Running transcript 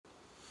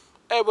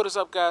Hey, what is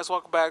up, guys?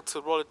 Welcome back to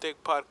the Roll It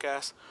Thick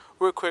podcast.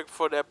 Real quick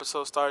before the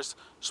episode starts,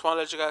 just want to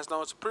let you guys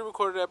know it's a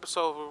pre-recorded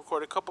episode. We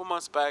recorded a couple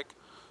months back,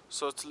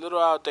 so it's a little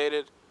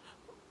outdated.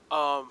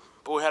 But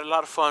we had a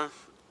lot of fun.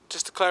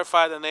 Just to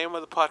clarify, the name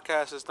of the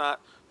podcast is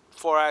not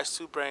Four Eyes,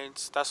 Two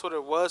Brains. That's what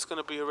it was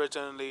going to be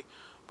originally,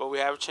 but we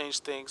have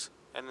changed things,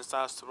 and it's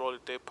now the Roll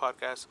It Thick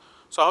podcast.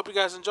 So I hope you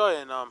guys enjoy,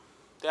 and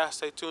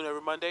stay tuned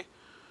every Monday,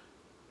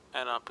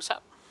 and peace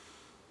out.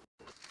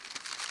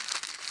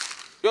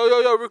 Yo,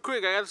 real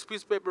quick, I got this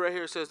piece of paper right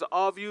here. It says, the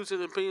all views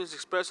and opinions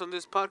expressed on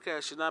this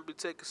podcast should not be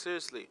taken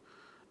seriously.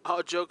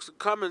 All jokes and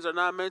comments are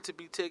not meant to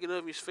be taken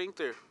of your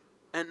sphincter.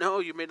 And no,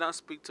 you may not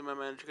speak to my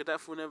manager, because that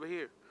fool never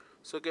here.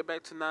 So get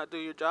back to not do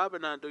your job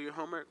and not do your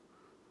homework.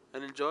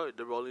 And enjoy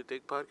the Rolling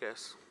Thick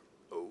podcast.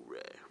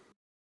 Alright.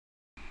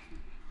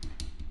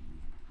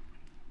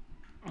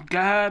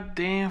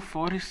 Goddamn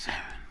 47.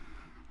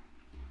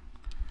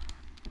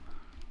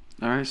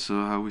 Alright, so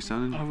how we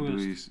sounding?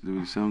 Do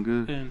we sound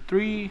good? In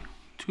 3,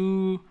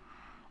 2,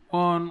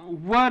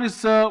 1. What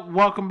is up?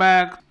 Welcome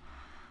back.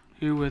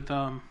 Here with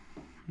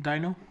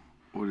Dyno.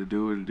 What to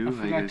do? I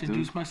forgot to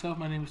introduce myself.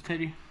 My name is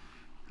Teddy.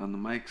 On the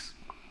mics.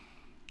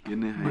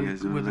 Getting it? How you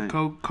guys doing with tonight?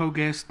 a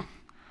co-guest.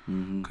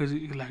 Because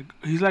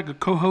he's like a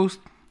co-host,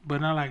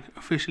 but not like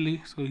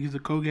officially. So he's a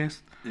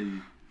co-guest. Hey,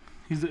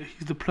 He's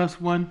the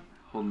plus one.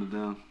 holding it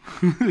down.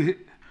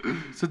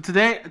 So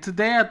today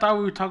I thought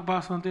we would talk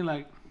about something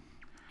like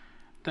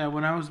that.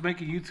 When I was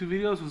making YouTube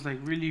videos, was like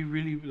really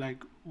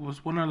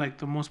was one of like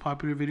the most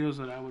popular videos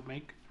that I would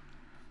make.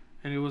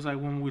 And it was like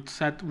when we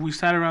sat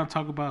around and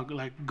talk about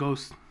like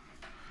ghosts,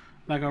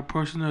 like our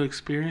personal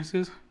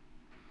experiences,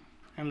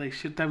 and like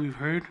shit that we've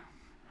heard,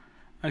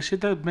 like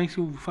shit that makes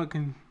you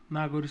fucking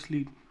not go to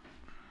sleep.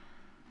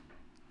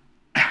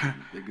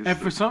 And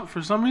for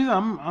some reason,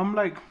 I'm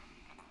like,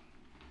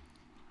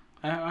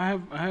 I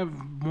have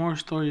more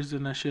stories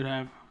than I should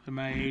have at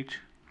my age.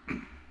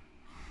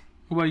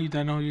 What about you,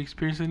 Dano? You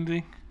experienced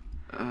anything?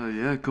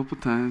 Yeah, a couple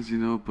times,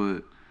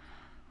 but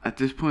at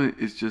this point,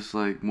 it's just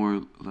like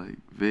more like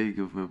vague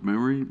of a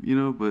memory,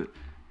 but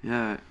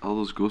yeah, all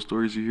those ghost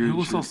stories you hear. It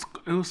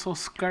was so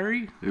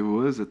scary. It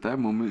was at that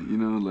moment,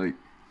 like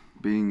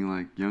being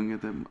like young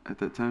at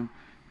that time,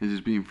 and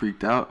just being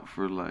freaked out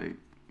for like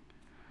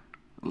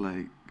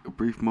a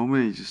brief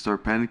moment. You just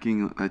start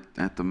panicking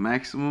at the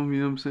maximum. You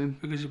know what I'm saying?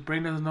 Because your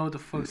brain doesn't know what the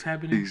fuck's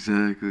happening.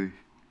 Exactly.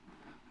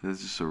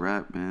 That's just a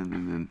wrap, man.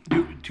 And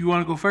then. Do you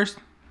want to go first?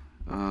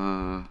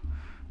 Nah.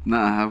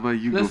 How about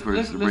you go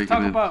first? Let's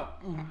talk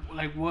about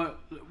like what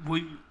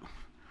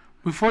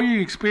before you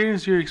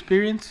experience your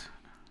experience.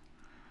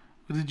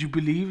 What did you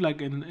believe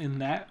like in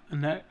that?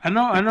 I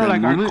know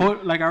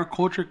like our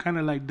culture kind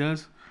of like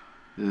does.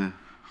 Yeah.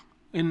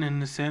 In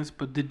a sense,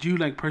 but did you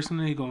like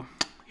personally go?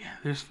 Yeah,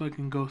 there's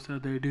fucking ghosts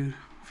out there, dude,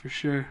 for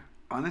sure.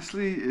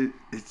 Honestly,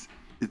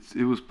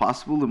 it was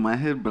possible in my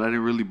head, but I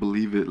didn't really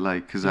believe it,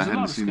 like, because I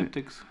hadn't seen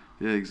skeptics.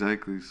 it. Yeah,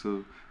 exactly.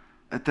 So,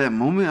 at that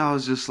moment, I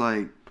was just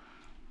like,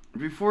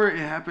 before it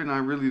happened, I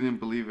really didn't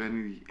believe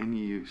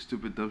any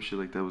stupid dumb shit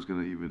like that was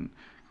gonna even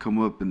come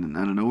up, and then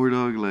out of nowhere,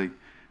 dog, like,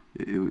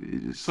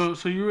 it just. So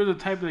you were the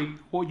type that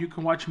you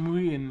can watch a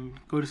movie and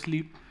go to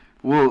sleep.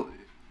 Well,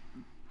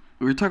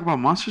 we're talking about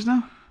monsters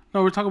now.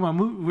 No, we're talking about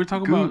We're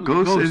talking about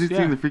ghosts.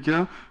 Anything to freak you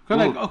out. Well,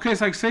 like, okay,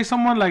 it's like say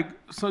someone like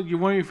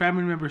one of your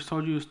family members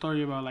told you a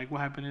story about like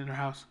what happened in their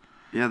house.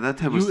 Yeah, that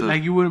type of stuff.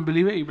 Like you wouldn't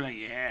believe it. You'd be like,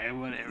 yeah,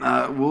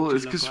 whatever. Well,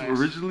 it's because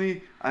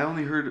originally I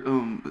only heard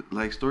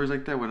like stories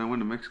like that when I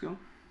went to Mexico,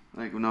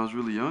 like when I was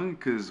really young.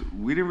 Because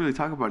we didn't really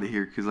talk about it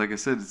here. Because like I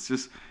said,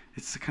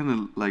 it's kind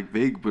of like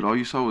vague. But all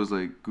you saw was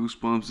like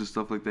goosebumps and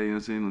stuff like that. You know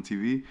what I'm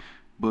saying, on TV.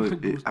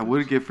 But I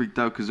wouldn't get freaked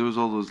out because there was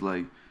all those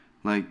like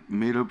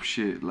made up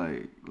shit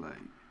like.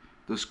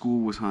 The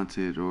school was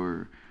haunted,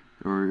 or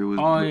it was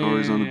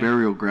on the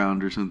burial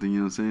ground or something. You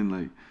know what I'm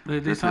saying?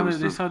 Like they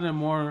sounded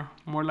more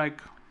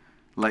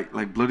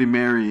like Bloody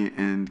Mary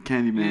and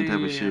Candyman type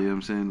of shit. You know what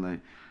I'm saying? Like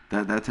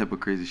that type of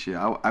crazy shit.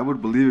 I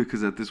would believe it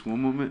because at this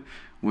one moment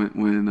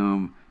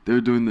when they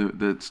were doing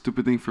the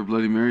stupid thing for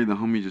Bloody Mary, the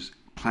homie just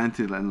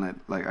planted and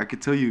like I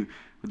could tell you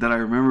that I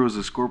remember it was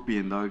a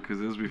scorpion, dog, because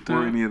it was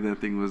before any of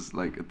that thing was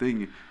like a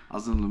thing. I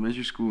was in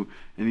elementary school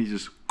and he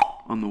just.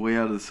 On the way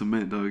out of the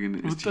cement, dog,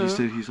 and he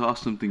said he saw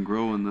something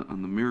grow on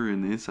the mirror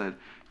in the inside,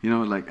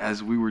 like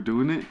as we were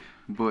doing it.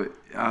 But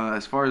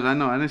as far as I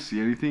know, I didn't see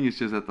anything. It's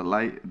just that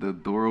the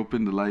door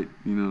opened, the light,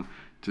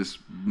 just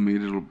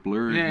made it a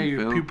blur. Yeah,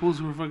 your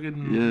pupils were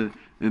fucking. Yeah,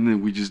 and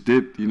then we just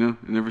dipped, and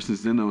ever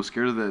since then I was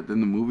scared of that.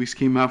 Then the movies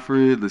came out for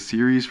it, the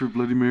series for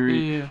Bloody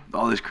Mary,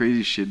 all this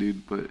crazy shit,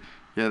 dude. But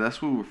yeah,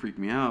 that's what would freak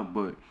me out.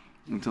 But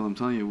until I'm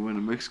telling you, we went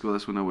to Mexico,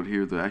 that's when I would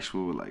hear the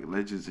actual like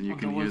legends, and you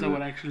can hear the ones that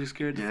would actually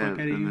scare the fuck out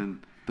of you. And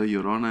then the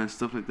Llorona and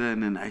stuff like that,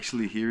 and then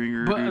actually hearing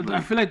her. But dude, I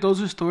feel like those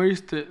are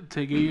stories to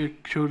get your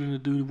children to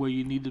do what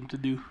you need them to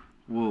do.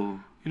 Well,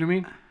 you know what I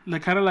mean?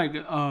 Like kind of like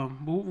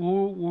what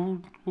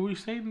were you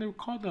saying they were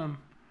called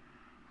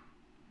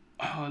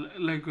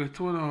like it's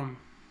what I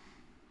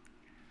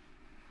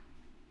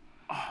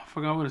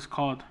forgot what it's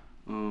called.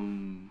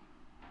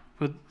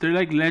 But they're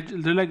like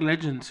they're like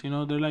legends, you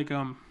know. They're like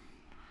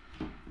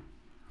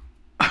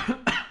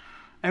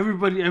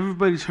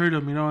everybody's heard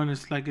them, you know, and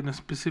it's like in a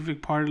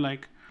specific part,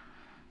 like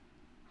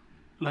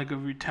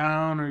of your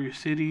town or your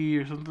city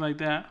or something like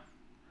that.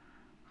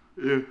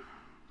 Yeah.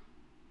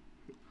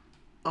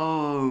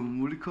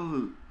 What do you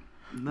call it?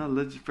 Not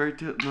legend, fairy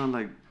tale. Not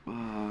like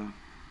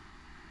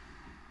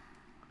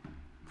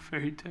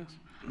Fairy tales.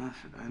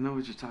 I know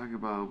what you're talking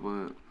about,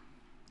 but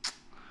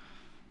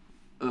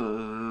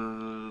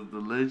the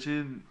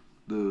legend,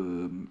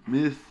 the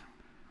myth,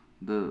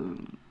 the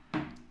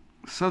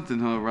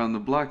something around the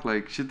block,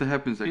 like shit that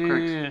happens at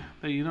cracks. Yeah.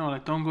 Like, you know,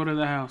 like don't go to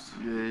the house.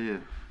 Yeah.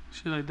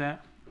 Shit like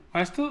that.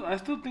 I still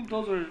think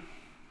those are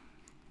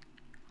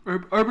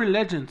urban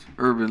legends.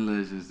 Urban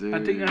legends. There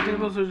I think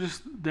those are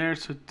just there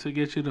to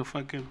get you to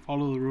fucking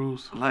follow the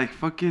rules. Like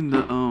fucking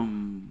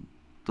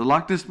the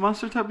Loch Ness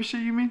monster type of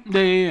shit. You mean?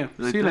 Yeah.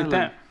 Like See, that, like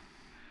that.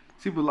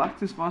 See, but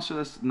Loch Ness monster,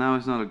 that's now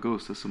it's not a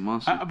ghost. That's a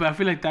monster. But I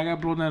feel like that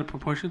got blown out of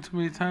proportion too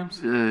many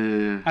times.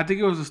 Yeah. I think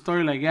it was a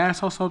story like, I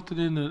saw something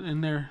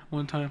in there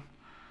one time.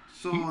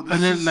 So and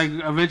then like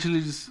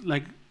eventually just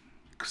like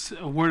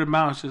word of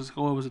mouth just it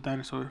was a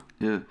dinosaur.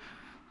 Yeah,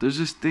 there's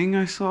this thing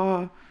I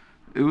saw.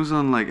 It was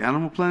on like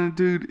Animal Planet,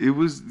 dude. It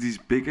was these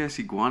big ass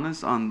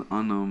iguanas on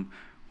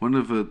one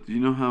of you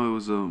know how it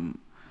was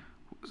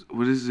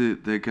what is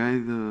it? That guy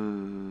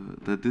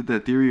that did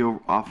that theory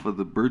off of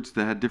the birds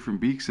that had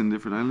different beaks in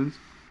different islands.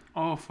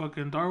 Oh,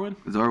 fucking Darwin.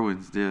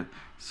 Darwin's, yeah.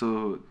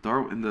 So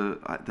Darwin,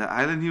 the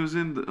island he was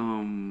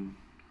in,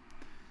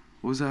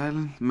 what was the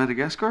island?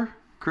 Madagascar,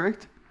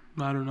 correct?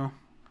 I don't know.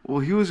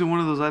 Well, he was in one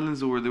of those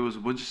islands where there was a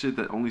bunch of shit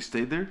that only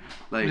stayed there,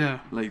 like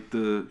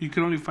you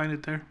can only find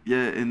it there.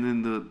 Yeah, and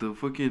then the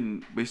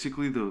fucking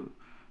basically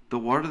the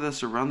water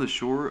that's around the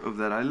shore of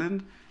that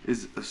island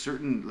is a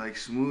certain like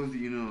smooth,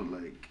 you know,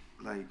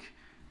 like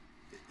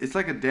it's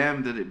like a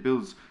dam that it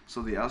builds.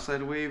 So the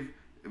outside wave,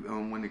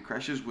 when it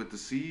crashes with the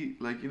sea,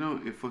 like, you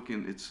know, it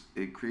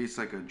creates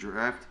like a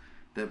draft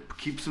that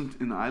keeps them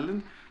in the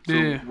island. So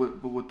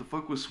what the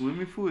fuck was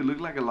swimming, fool? It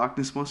looked like a Loch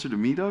Ness monster to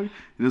me, dog. And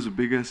it was a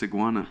big ass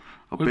iguana,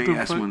 big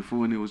ass one,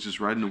 fool, and it was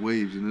just riding the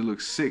waves, and it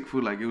looked sick,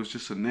 fool. Like it was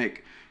just a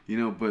neck, you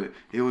know, but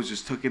it was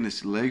just tucking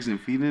its legs and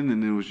feet in,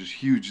 and it was just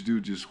huge,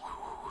 dude, just,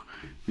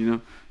 you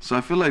know. So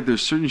I feel like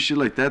there's certain shit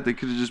like that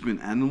could have just been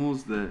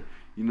animals that,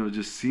 you know,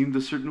 just seemed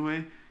a certain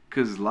way.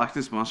 Cause Loch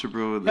Ness monster,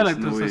 bro. Yeah, like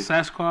the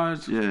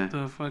Sasquatch, yeah,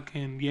 the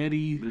fucking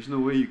Yeti. There's no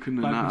way you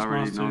couldn't have not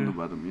already known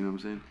about them. You know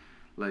what I'm saying?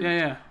 Like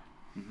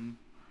Mm-hmm.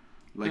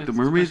 Like the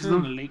mermaids, though.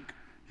 In the lake.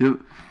 Yep,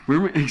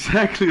 mermaid.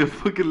 Exactly, a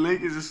fucking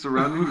lake is just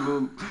surrounding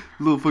a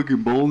little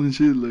fucking bowl and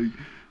shit. Like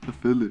I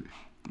feel it,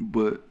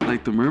 but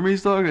like the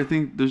mermaids, dog. I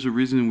think there's a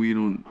reason we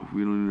don't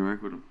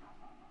interact with them,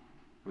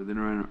 or they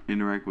don't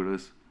interact with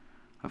us.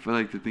 I feel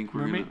like they think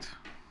we're mermaids.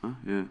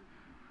 Yeah.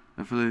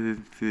 I feel like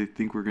they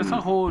think we're gonna. That's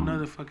a whole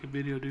another fucking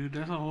video, dude.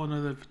 That's a whole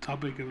another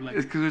topic of like.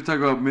 It's because we're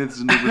talking about myths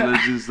and urban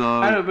legends,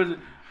 dog. I know, but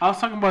I was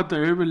talking about the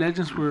urban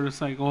legends where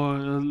it's like,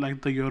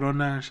 like the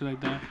Llorona and shit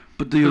like that.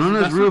 But the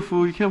Llorona is real,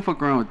 fool. You can't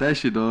fuck around with that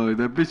shit, dog.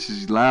 That bitch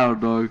is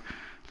loud, dog.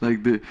 Like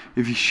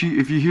if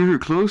you hear her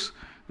close,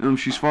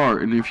 she's far,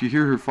 and if you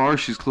hear her far,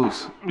 she's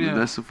close. Yeah,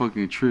 that's a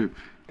fucking trip.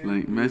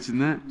 Like imagine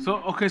that.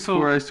 So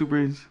 4 eyes, 2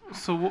 brains.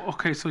 So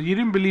you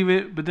didn't believe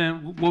it, but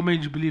then what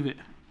made you believe it?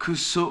 Cause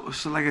so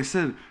like I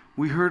said.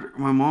 We heard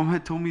my mom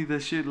had told me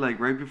that shit like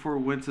right before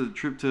we went to the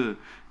trip to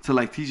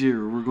like TJ,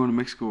 or we're going to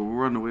Mexico, or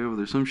we're on the way over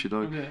there, some shit,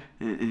 dog. Okay.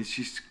 And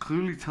she's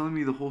clearly telling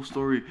me the whole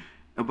story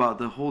about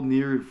the whole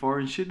near and far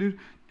and shit, dude.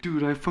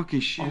 Dude, I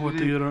fucking shit. Oh, what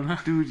the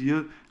Llorona? Dude,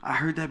 yeah, I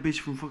heard that bitch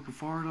from fucking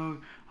far, dog.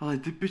 I was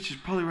like, this bitch is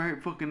probably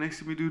right fucking next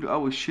to me, dude. I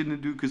was shitting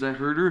it, dude, because I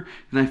heard her,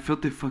 and I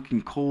felt it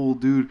fucking cold,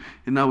 dude.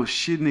 And I was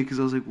shitting it, because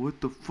I was like, what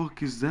the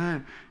fuck is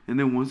that? And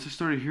then once I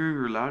started hearing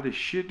her loud as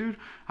shit, dude,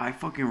 I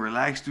fucking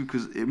relaxed, dude,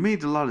 because it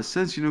made a lot of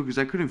sense, you know, because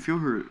I couldn't feel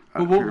her,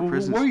 her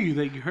presence. Where were you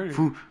that you heard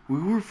her?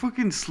 We were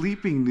fucking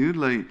sleeping, dude.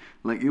 Like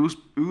it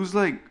was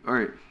like, all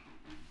right.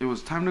 It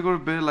was time to go to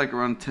bed, like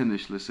around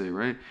 10ish, let's say,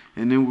 right?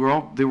 And then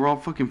they were all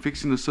fucking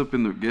fixing us up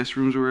in their guest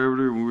rooms or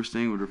wherever. And we were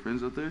staying with our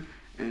friends out there,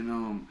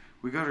 and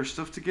we got our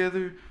stuff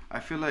together. I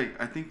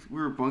think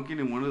we were bunking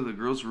in one of the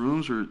girls'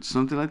 rooms or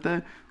something like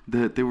that.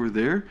 That they were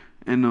there,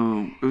 and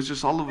it was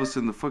just all of us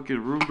in the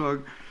fucking room,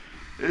 dog.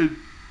 And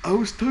I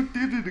was tucked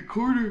in the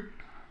corner.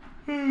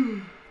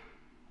 I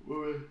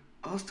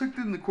was tucked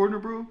in the corner,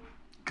 bro.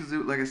 Because,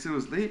 like I said, it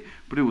was late,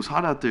 but it was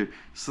hot out there.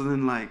 So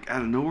then, like,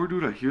 out of nowhere,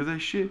 dude, I hear that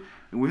shit.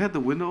 And we had the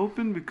window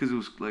open because it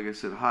was, like I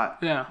said, hot.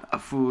 Yeah. I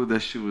fool,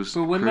 that shit was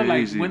window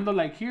crazy. Window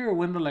like here or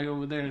window like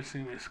over there,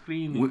 seeing the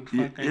screen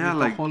and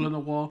like a hole in the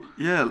wall.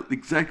 Yeah,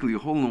 exactly, a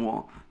hole in the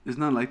wall. It's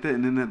not like that.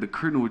 And then the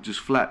curtain would just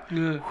flap.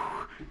 Yeah.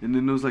 And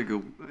then there was like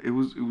it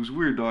was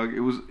weird, dog.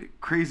 It was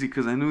crazy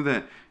because I knew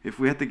that if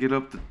we had to get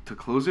up to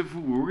close it,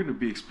 fool, we were gonna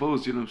be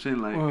exposed. You know what I'm saying?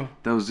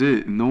 Like that was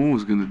it. No one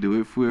was gonna do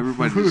it. Fool,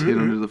 everybody just hid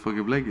under the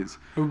fucking blankets.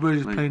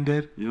 Everybody's playing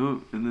dead. You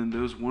know. And then there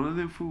was one of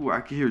them, fool, where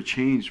I could hear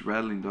chains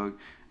rattling, dog.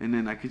 And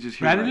then I could just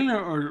hear rattling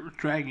or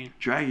dragging.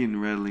 Dragging,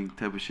 rattling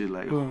type of shit,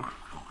 like.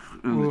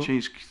 and the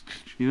chains,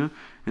 you know.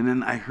 And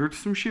then I heard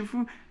some shit,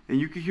 fool, and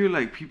you could hear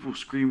like people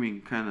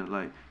screaming, kind of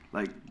like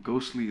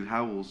ghostly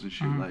howls and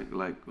shit,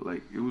 like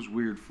it was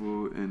weird,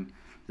 fool. And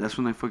that's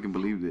when I fucking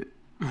believed it.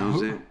 That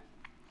was it.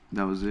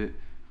 That was it.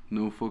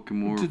 No fucking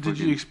more. Did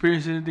you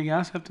experience anything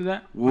else after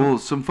that? Well,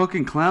 some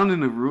fucking clown in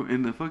the room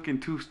in the fucking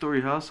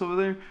 2-story house over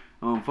there,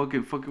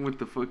 fucking with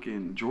the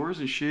fucking drawers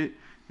and shit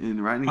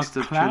and writing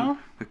stuff. Clown?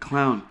 A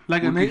clown.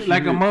 Like a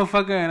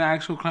motherfucker in an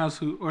actual clown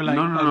suit, or like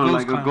no, a ghost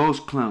like clown. a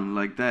ghost clown,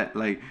 like that.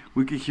 Like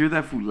we could hear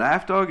that fool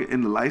laugh, dog,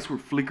 and the lights were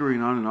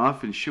flickering on and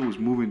off, and shit was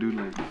moving,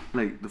 dude.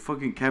 Like the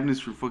fucking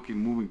cabinets were fucking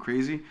moving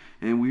crazy,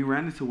 and we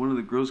ran into one of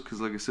the girls,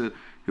 cause like I said,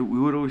 we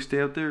would always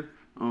stay out there,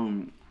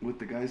 with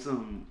the guys,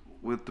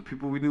 with the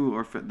people we knew,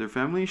 or their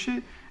family and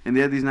shit, and they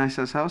had these nice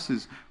ass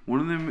houses. One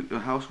of them, the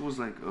house was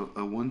like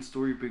a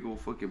 1-story big old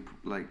fucking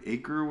like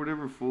acre or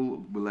whatever,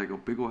 full with like a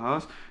big old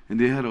house, and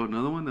they had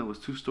another one that was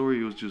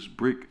 2-story. It was just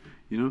brick,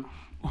 you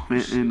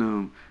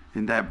know,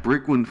 and that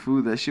brick one,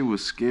 food, that shit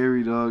was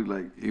scary, dog.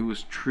 Like it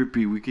was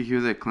trippy. We could hear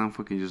that clown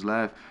fucking just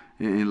laugh,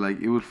 and like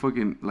it would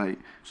fucking like.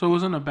 So it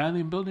wasn't a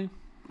abandoned building?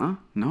 Huh?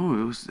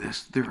 No,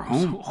 that's their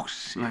home. Oh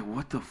shit! Like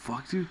what the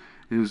fuck, dude?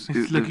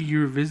 It's lucky you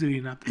were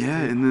visiting, not the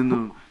yeah, and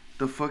then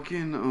the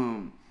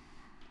fucking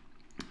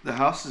the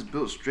house is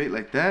built straight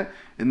like that,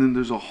 and then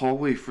there's a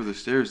hallway for the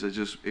stairs that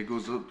just it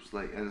goes up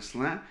like at a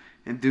slant.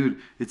 And dude,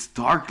 it's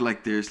dark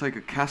like there. It's like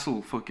a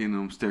castle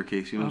fucking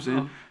staircase. You know what I'm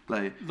saying?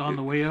 Like on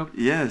the way up.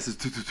 Yes,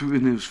 it's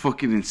and it was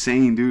fucking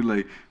insane, dude.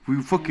 Like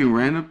we fucking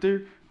ran up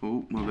there.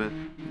 Oh my bad.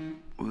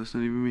 Oh, that's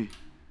not even me.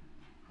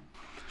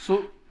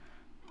 So,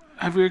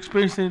 have you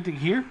experienced anything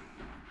here?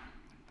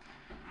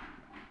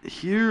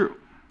 Here,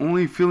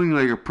 only feeling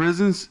like a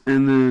presence,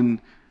 and then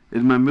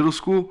in my middle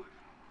school,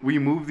 we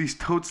moved these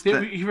totes. You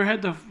ever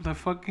had the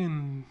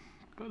fucking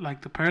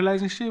like the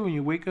paralyzing shit when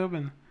you wake up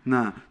and?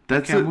 Nah,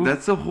 that's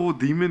a whole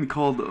demon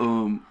called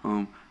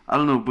I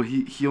don't know, but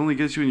he only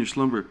gets you in your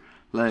slumber.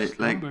 Like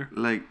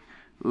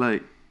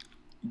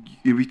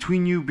in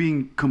between you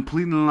being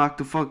completely knocked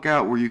the fuck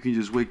out, where you can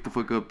just wake the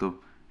fuck up though.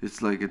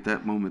 It's like at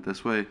that moment.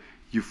 That's why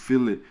you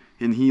feel it,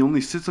 and he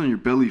only sits on your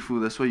belly, fool.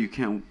 That's why you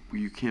can't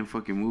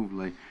fucking move.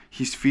 Like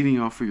he's feeding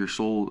off of your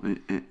soul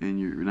and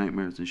your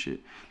nightmares and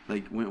shit.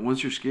 Like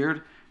once you're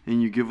scared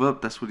and you give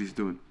up, that's what he's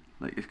doing.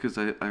 Like it's because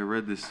I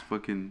read this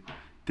fucking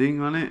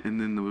thing on it,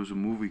 and then there was a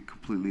movie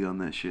completely on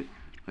that shit.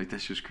 Like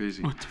that's just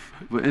crazy. What the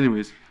fuck? But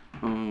anyways,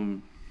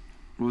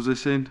 what was I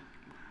saying?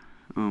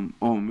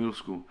 Middle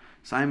school.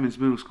 Simon's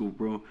Middle School,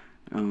 bro.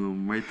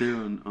 Right there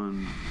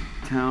on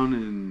town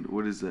in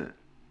what is that?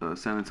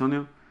 San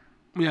Antonio.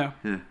 Yeah.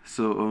 Yeah.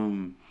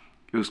 So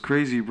it was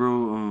crazy,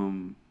 bro.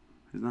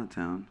 It's not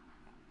town.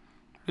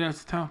 Yeah,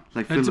 it's a town.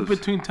 Like it's Phillips.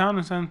 between town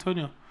and San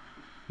Antonio.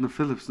 No,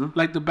 Phillips, no.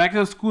 Like the back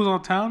of the school is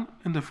on town,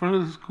 and the front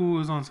of the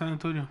school is on San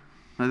Antonio.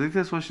 I think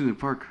that's Washington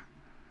Park.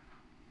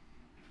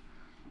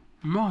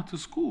 No, it's a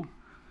school.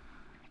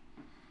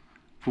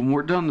 From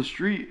more down the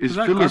street is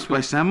that Phillips Garfield?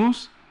 by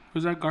Samos.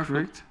 Was that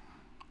Garfield? Correct.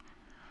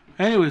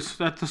 Anyways,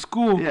 at the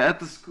school. Yeah,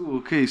 at the school.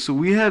 Okay, so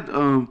we had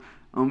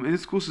in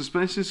school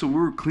suspension, so we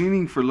were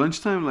cleaning for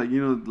lunchtime, like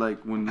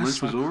like when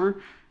lunch was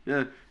over.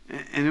 Yeah,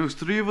 and it was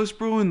 3 of us,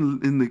 bro,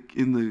 in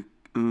the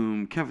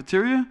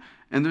cafeteria.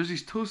 And there's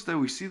these toasts that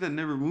we see that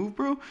never move,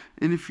 bro.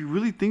 And if you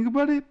really think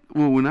about it,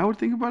 well, when I would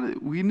think about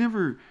it, we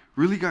never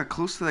really got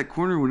close to that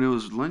corner when it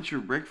was lunch or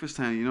breakfast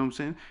time. You know what I'm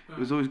saying? It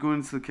was always going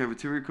into the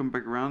cafeteria, come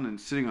back around, and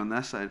sitting on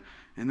that side.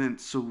 And then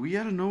so we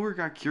out of nowhere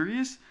got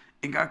curious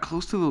and got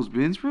close to those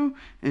bins, bro.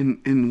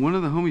 And one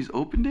of the homies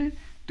opened it,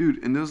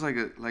 dude. And there was like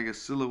a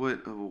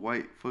silhouette of a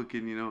white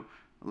fucking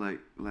like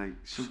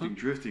something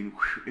drifting.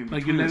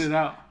 Like you let it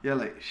out. Yeah,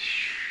 like.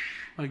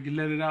 Like you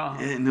let it out.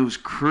 Huh? And it was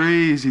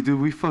crazy,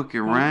 dude. We fucking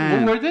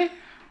ran. What were they?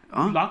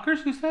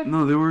 Lockers, you said?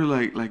 No, they were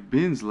like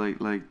bins, like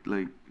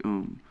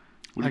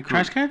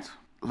trash cans?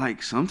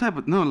 Like some type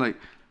of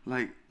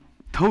like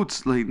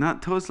totes, like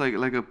not totes, like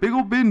a big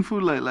old bin,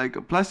 food, like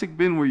a plastic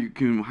bin where you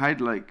can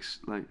hide like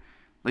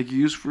you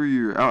use for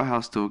your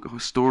outhouse to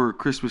store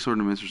Christmas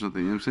ornaments or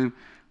something. You know what I'm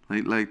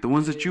saying? Like the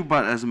ones that you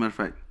bought, as a matter of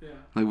fact. Yeah.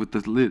 Like with the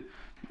lid.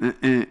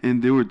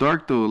 And they were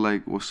dark though,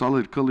 like with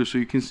solid color, so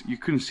you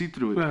couldn't see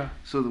through it. Yeah.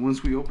 So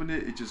once we opened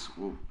it, it just.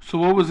 Whoa. So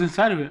what was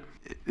inside of it?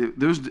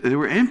 They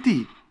were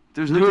empty.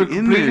 There's nothing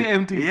in there.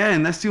 Empty. Yeah,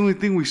 and that's the only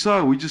thing we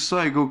saw. We just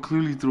saw it go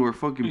clearly through our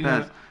fucking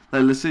path.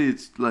 Like let's say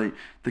it's like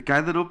the guy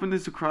that opened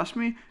it's across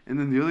me, and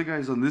then the other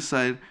guy's on this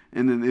side,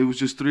 and then it was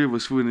just 3 of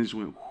us who, and it just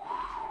went.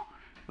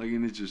 Like,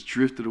 and it just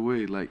drifted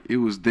away. Like it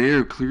was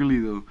there clearly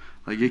though.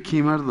 Like it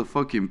came out of the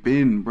fucking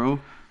bin,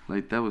 bro.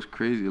 Like that was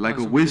crazy. Like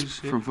that's a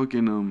wisp from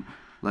fucking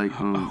Like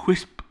a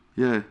wisp.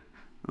 Yeah,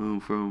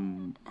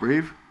 from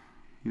Brave,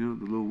 the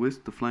little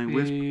wisp, the flying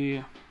wisp.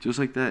 Yeah. Just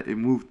like that, it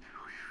moved.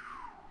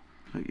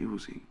 Like it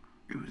was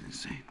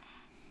insane.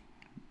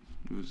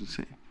 It was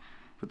insane.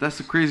 But that's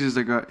the craziest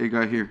it got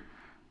here.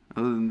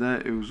 Other than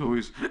that, it was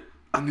always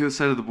on the other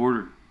side of the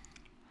border.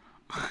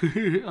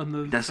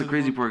 That's the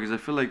crazy part, because I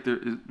feel like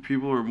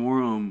people are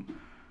more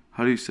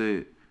how do you say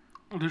it?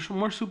 There's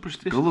more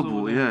superstitious.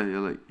 Gullible,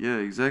 yeah,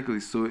 exactly.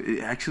 So it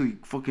actually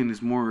fucking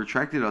is more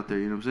attracted out there.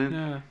 You know what I'm saying?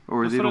 Yeah.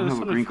 Or they don't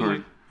have a green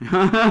card.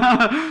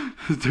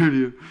 Like.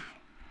 Dirty.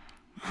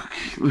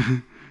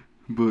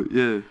 But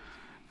yeah.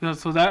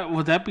 So that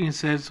with that being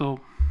said, so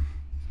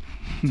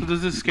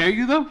does it scare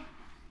you though?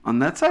 On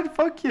that side,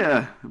 fuck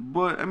yeah.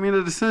 But I mean,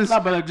 in a sense, No,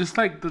 but like just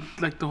like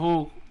the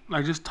whole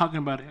like just talking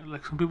about it.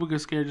 Like some people get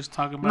scared just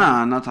talking about it.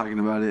 Nah, I'm not talking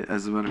about it.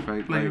 As a matter of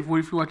fact, like what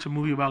if you watch a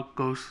movie about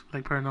ghosts,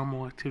 like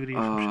paranormal activity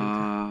or some shit like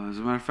that? As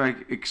a matter of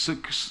fact,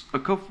 a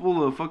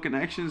couple of fucking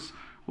actions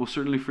will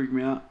certainly freak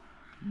me out.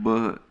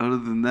 But other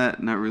than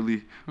that, not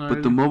really.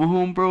 The mobile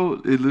home,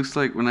 bro, it looks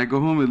like when I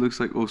go home, it looks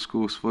like old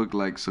school as fuck.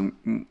 Like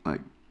some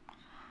like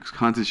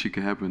haunted shit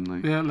could happen.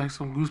 Like yeah, like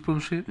some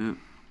goosebumps shit. Yeah.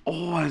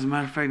 Oh, as a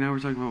matter of fact, now we're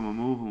talking about my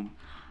mobile home.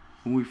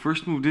 When we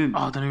first moved in.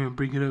 Oh, don't even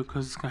bring it up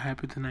because it's gonna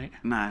happen tonight.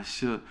 Nah,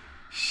 shut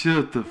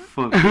the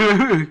fuck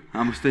up.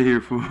 I'ma stay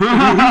here for.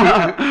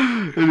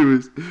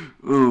 Anyways,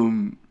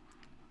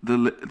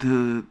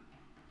 the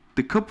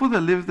couple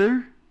that lived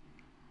there,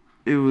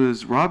 it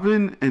was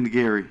Robin and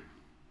Gary.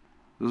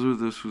 Those were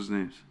those whose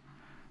names.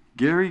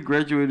 Gary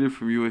graduated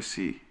from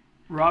USC.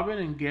 Robin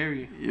and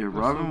Gary. Yeah,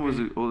 Robin was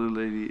an older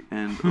lady,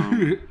 and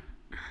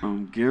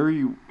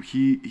Gary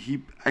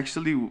he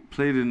actually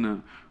played in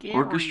the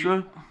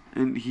orchestra,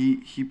 and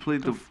he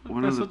played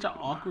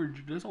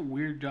That's a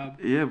weird job.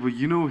 Yeah, but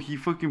he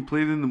fucking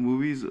played in the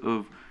movies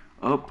of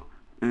Up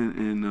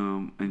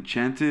and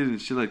Enchanted and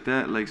shit like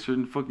that, like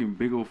certain fucking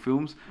big old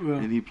films,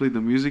 and he played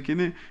the music in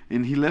it,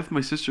 and he left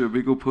my sister a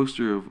big old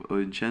poster of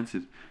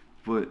Enchanted,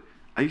 but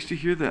I used to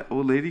hear that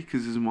old lady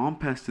because his mom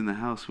passed in the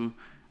house. So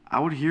I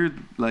would hear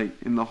like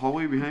in the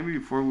hallway behind me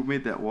before we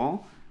made that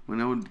wall. When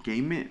I would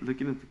game it,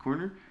 looking at the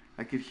corner,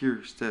 I could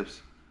hear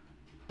steps.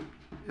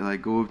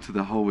 Like go up to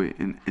the hallway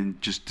and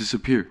just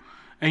disappear.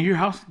 And your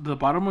house, the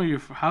bottom of your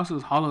house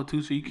is hollow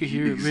too, so you can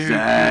hear it very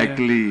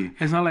exactly.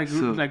 It's not like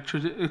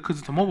because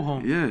it's a mobile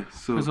home. Yeah,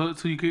 so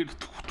you could.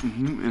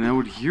 And I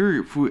would hear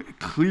it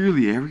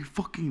clearly every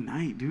fucking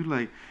night, dude.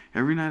 Like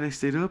every night I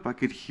stayed up, I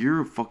could hear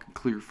a fucking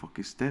clear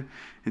fucking step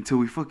until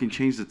we fucking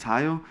changed the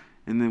tile,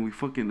 and then we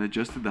fucking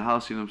adjusted the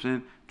house. You know what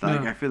I'm saying?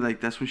 Like I feel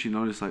like that's when she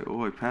noticed, like,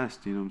 oh, I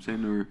passed. You know what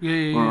I'm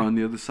saying? Or on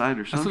the other side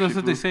or something. That's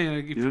what they say.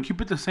 Like if you keep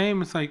it the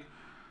same, it's like.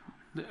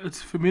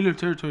 It's familiar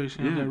territory,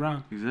 so you know,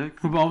 around.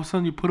 Exactly. But all of a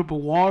sudden you put up a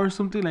wall or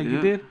something like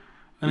you did,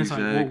 and it's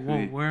like,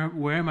 whoa,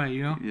 where am I?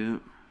 You know? Yeah.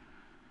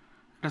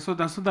 That's what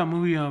that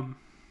movie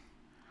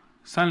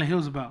Silent Hill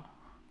is about.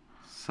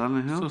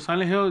 Silent Hill. So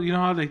Silent Hill, you know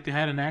how like they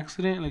had an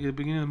accident like at the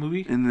beginning of the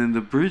movie, and then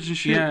the bridge and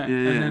shit. Yeah.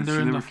 And then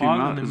they're in the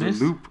fog and the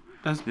mist. A loop.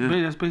 That's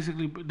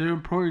basically they're in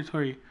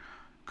purgatory,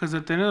 because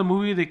at the end of the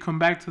movie they come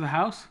back to the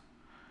house,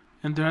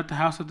 and they're at the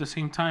house at the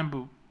same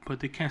time, but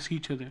they can't see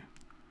each other.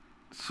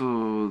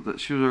 So that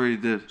she was already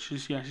dead.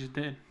 She's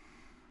dead.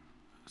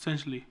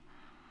 Essentially.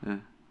 Yeah.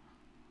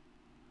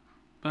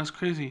 That's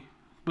crazy,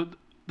 but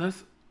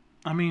that's,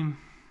 I mean,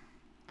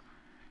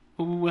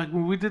 like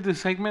when we did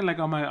this segment, like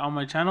on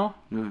my channel.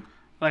 Yeah.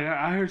 Like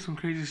I heard some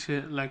crazy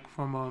shit, like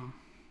from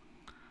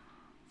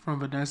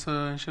Vanessa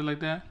and shit like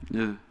that.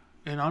 Yeah.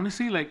 And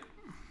honestly, like,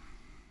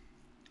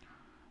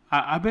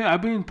 I've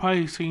been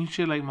probably seeing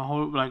shit like my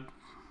whole like,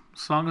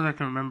 as long as I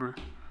can remember.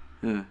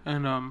 Yeah.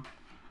 And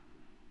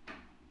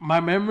my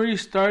memory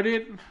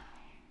started.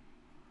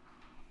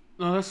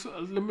 No,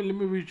 let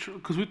me reach,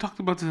 because we talked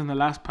about this in the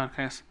last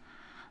podcast.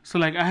 So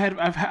like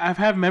I've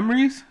had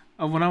memories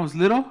of when I was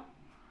little,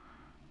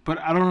 but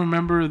I don't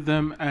remember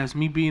them as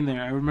me being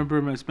there. I remember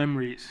them as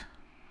memories.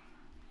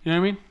 You know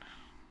what I mean?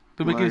 Does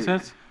that make any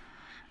sense?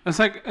 It's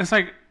like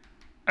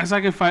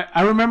if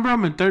I remember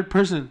them in third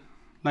person,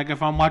 like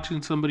if I'm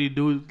watching somebody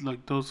do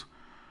like those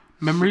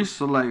memories.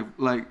 So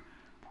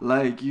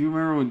like you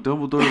remember when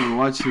Dumbledore would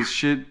watch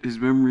his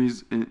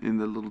memories in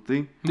the little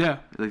thing? Yeah.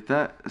 Like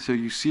that. So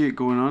you see it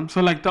going on?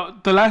 So like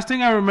the last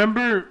thing I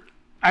remember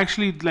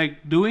actually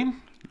like doing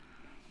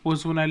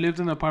was when I lived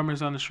in the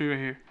apartments on the street right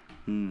here.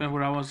 And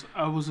when I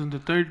was in the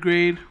third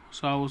grade,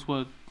 so I was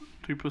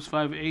 3 +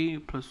 5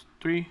 8 +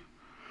 3.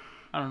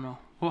 I don't know.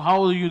 Well, how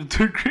old are you in the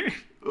third grade?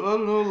 I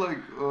don't know, like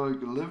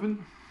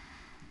 11.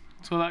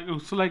 So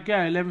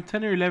 11,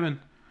 10 or 11.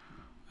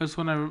 That's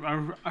when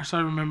I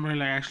started remembering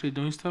like actually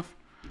doing stuff.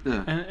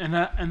 Yeah.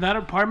 And that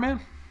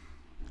apartment,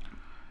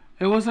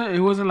 it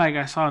wasn't like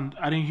I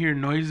didn't hear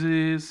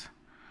noises,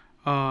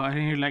 I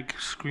didn't hear like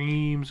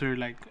screams, or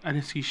like I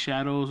didn't see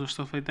shadows or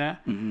stuff like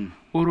that. Mm-hmm.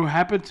 What would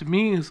happen to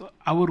me is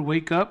I would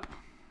wake up,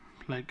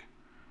 like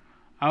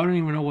I wouldn't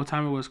even know what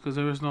time it was, because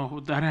I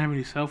didn't have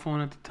any cell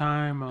phone at the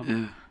time.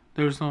 Yeah.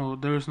 There was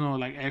no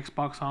like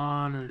Xbox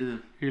on,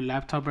 or your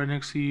laptop right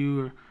next to you,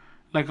 or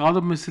like all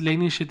the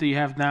miscellaneous shit that you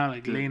have now,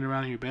 like laying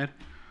around in your bed.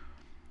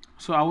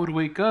 So I would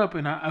wake up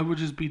and I would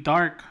just be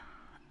dark,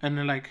 and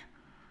then like,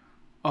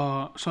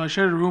 so I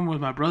shared a room with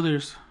my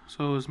brothers.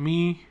 So it was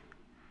me,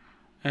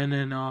 and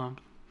then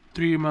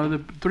three of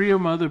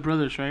my other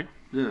brothers, right?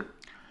 Yeah.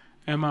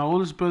 And my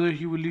oldest brother,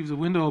 he would leave the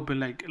window open,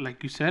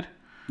 like you said.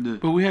 Yeah.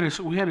 But we had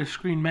a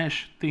screen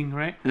mesh thing,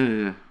 right?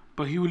 Yeah.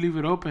 But he would leave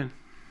it open,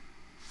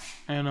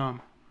 and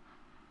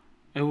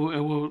it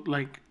will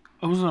like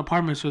it was an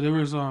apartment, so there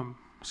was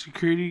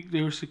security.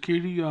 There was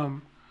security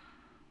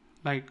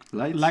like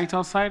lights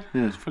outside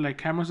for like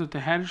cameras that they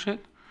had and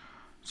shit.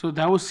 So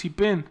that would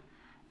seep in,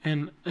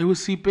 and it would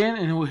seep in,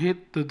 and it would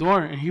hit the door,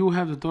 and he would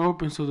have the door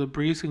open so the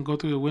breeze can go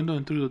through the window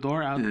and through the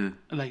door out. Yeah.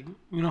 Like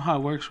you know how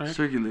it works, right?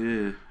 Circular,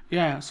 yeah.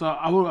 Yeah. So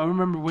I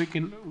remember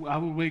I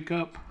would wake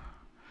up.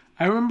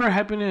 I remember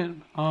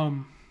happening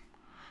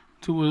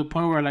to the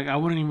point where like I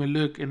wouldn't even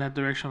look in that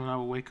direction when I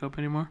would wake up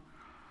anymore.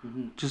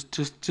 Mm-hmm.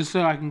 Just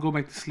so I can go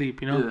back to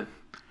sleep, you know. Yeah.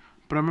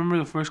 But I remember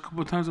the first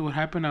couple of times it would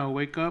happen, I would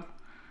wake up,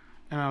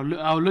 and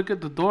I would look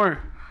at the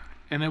door,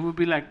 and it would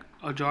be like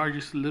ajar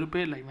just a little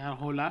bit, like not a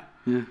whole lot.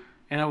 Yeah.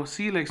 And I would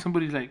see like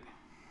somebody like,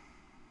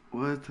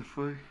 what the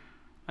fuck?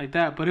 Like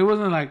that, but it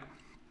wasn't like.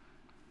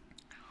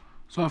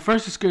 So at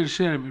first it scared the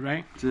shit out of me,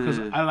 right? Because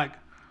I like,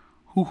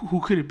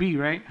 who could it be,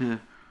 right? Yeah.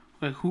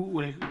 Like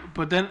who? Like,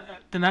 but then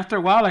after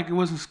a while, like it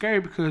wasn't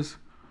scary because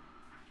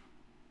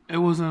it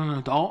wasn't an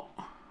adult.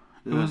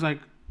 Yeah. It was like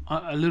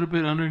a little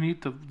bit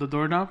underneath the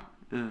doorknob.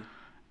 Yeah.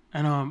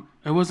 And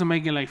it wasn't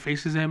making like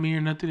faces at me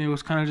or nothing. It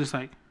was kind of just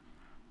like,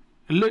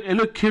 it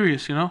looked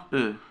curious, you know.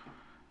 Yeah.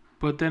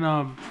 But then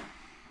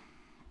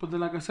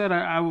like I said,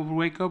 I would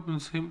wake up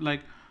and seem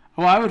like,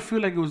 well, I would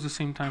feel like it was the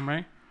same time,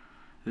 right?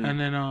 Yeah. And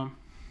then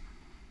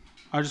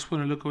I just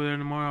wouldn't look over there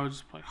anymore. I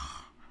was just like,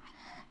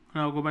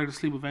 and I'll go back to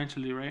sleep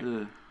eventually, right?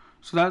 Yeah.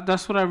 So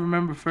that's what I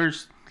remember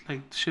first. Like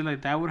shit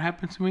like that would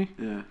happen to me.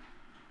 Yeah.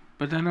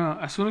 But then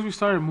as soon as we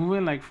started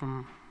moving, like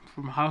from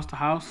house to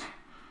house,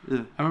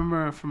 yeah. I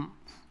remember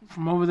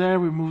from over there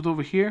we moved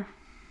over here,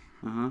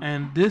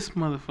 and this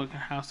motherfucking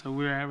house that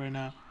we're at right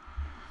now.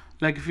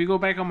 Like if you go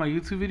back on my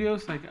YouTube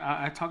videos, like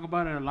I talk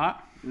about it a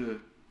lot. Yeah.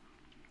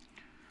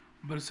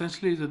 But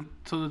essentially, the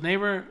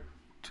neighbor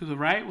to the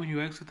right when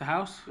you exit the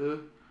house. Yeah.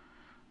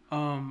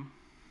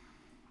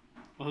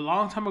 A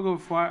long time ago,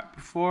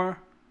 before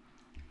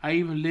I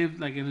even lived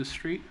like in the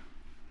street,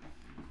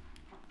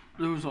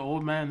 there was an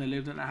old man that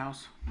lived in the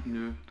house.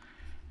 Yeah.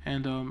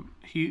 And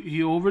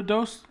he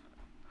overdosed,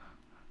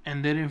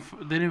 and they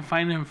didn't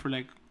find him for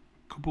like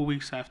a couple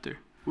weeks after.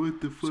 What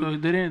the fuck? So he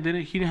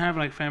didn't have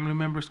like family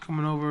members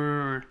coming over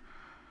or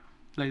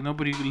like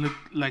nobody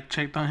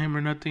checked on him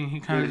or nothing. He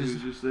kind of he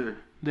was just there.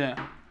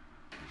 Yeah.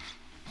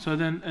 So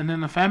then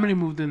the family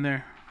moved in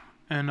there.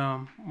 And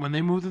when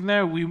they moved in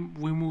there, we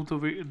moved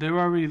over. They were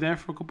already there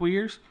for a couple of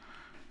years,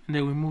 and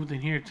then we moved in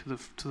here to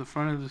the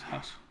front of this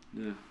house.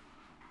 Yeah.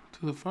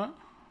 To the front?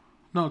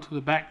 No, to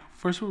the back.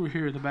 First we were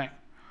here in the back.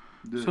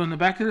 Yeah. So in the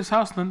back of this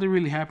house, nothing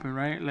really happened,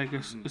 right? Like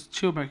it's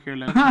chill back here.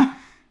 Like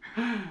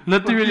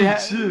nothing really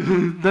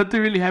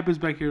happens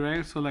back here,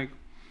 right? So like,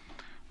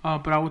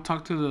 but I would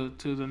talk to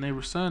the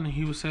neighbor's son, and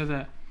he would say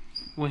that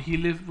when he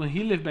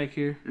lived back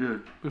here, yeah,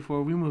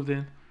 before we moved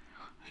in.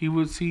 He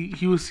would see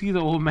the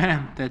old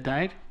man that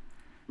died.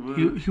 What?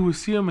 He would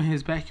see him in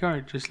his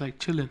backyard, just like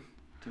chilling.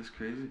 That's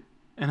crazy.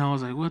 And I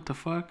was like, what the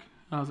fuck?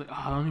 And I was like,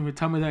 oh, don't even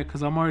tell me that,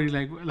 because I'm already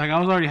like I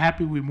was already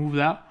happy we moved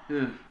out.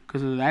 Yeah.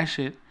 Because of that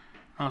shit.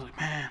 And I was like,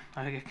 man,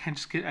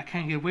 I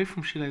can't get away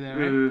from shit like that,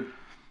 right? Yeah.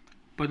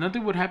 But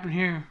nothing would happen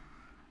here.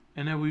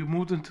 And then we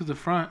moved into the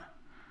front,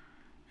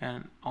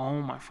 and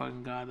oh my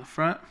fucking god, the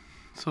front.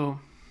 So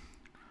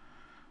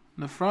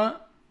the front,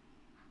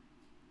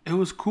 it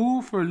was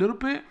cool for a little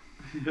bit.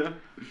 Yeah.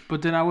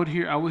 But then I would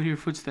hear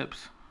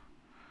footsteps.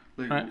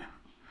 Like, right?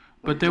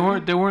 But they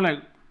weren't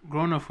like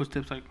grown up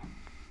footsteps, like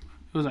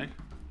it was like,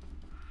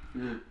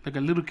 yeah, like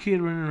a little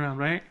kid running around,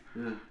 right?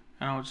 Yeah.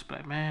 And I was just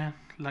like, man,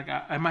 like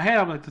in my head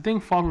I'm like, the thing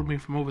followed me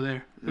from over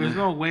there. There's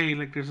no way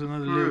like there's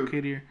another little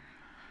kid here.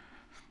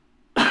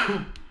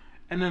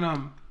 And then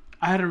I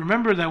had to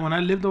remember that when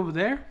I lived over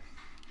there,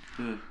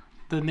 yeah,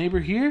 the neighbor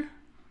here,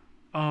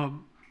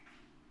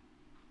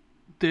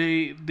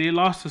 they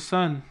lost a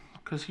son.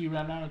 Because he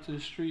ran out into the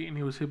street and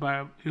he was hit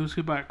by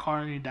a car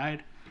and he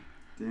died.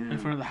 Damn. In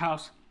front of the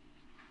house.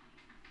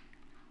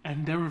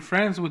 And they were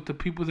friends with the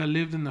people that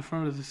lived in the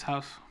front of this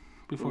house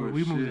before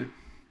we moved in.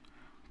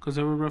 Because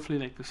they were roughly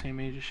like the same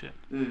age and shit.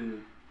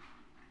 Yeah.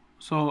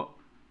 So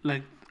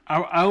like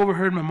I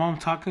overheard my mom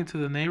talking to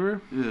the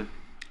neighbor. Yeah.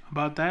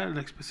 About that,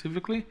 like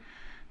specifically.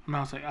 And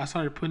I was like, I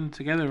started putting it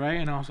together, right?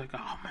 And I was like,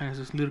 oh man, it's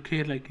this little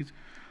kid, like he's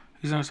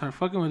gonna start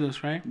fucking with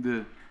us, right?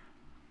 Yeah.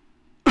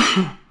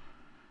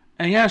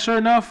 And yeah, sure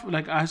enough,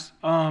 like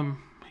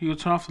he would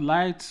turn off the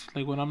lights,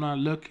 like when I'm not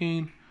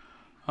looking.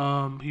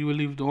 He would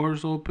leave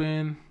doors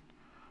open.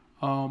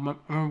 I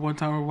remember one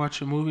time we were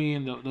watching a movie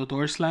and the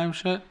door slammed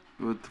shut.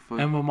 What the fuck?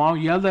 And my mom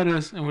yelled at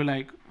us, and we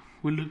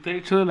looked at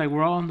each other like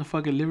we're all in the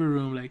fucking living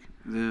room, like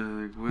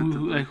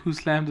yeah, who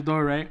slammed the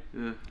door, right?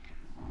 Yeah.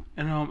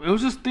 And it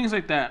was just things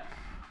like that.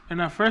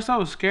 And at first I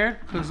was scared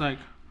because like,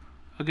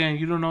 again,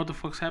 you don't know what the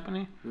fuck's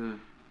happening. Yeah.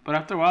 But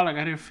after a while, like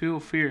I didn't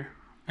feel fear.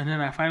 And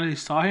then I finally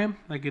saw him,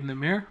 like, in the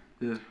mirror.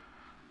 Yeah.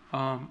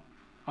 I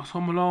was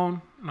home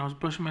alone, and I was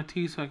brushing my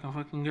teeth so I can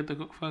fucking get the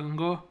fucking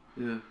go.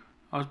 Yeah.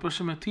 I was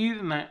brushing my teeth,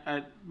 and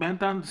I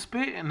bent down to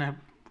spit, and I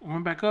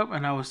went back up,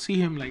 and I would see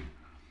him, like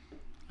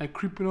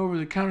creeping over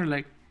the counter,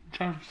 like,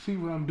 trying to see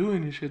what I'm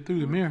doing and shit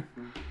through the mirror.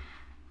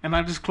 And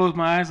I just closed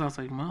my eyes. I was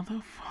like,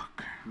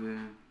 motherfucker.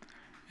 Yeah.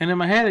 And in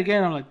my head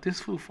again, I'm like, this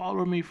fool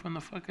followed me from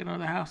the fucking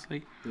other house.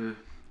 Like, Yeah.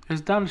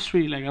 it's down the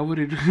street. Like, I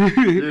would've.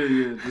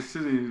 Yeah. The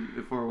city,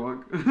 a far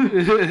walk.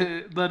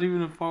 Not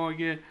even a far walk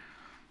yet.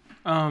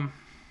 And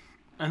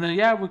then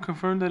yeah, we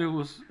confirmed that it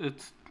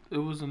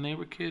was a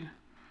neighbor kid.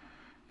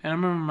 And I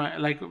remember my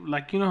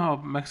like you know how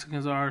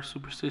Mexicans are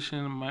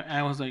superstition. My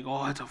aunt was like,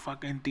 "Oh, it's a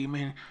fucking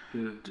demon,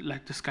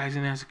 like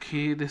disguising as a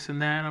kid, this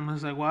and that." And I'm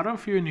just like, "Well, I don't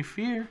fear any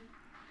fear.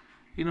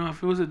 You know,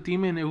 if it was a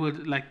demon, it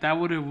would like that's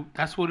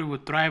what it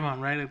would thrive on,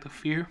 right? Like the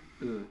fear.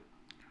 Yeah.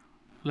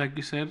 Like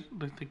you said,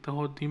 like the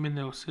whole demon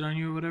that will sit on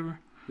you or whatever."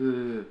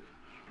 Yeah.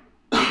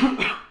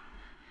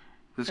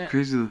 That's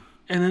crazy though.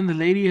 And then the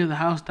lady of the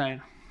house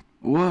died.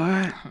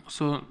 What?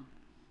 So,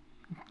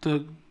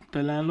 the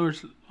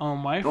landlord's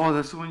wife. Oh,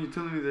 that's the one you're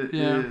telling me that.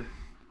 Yeah.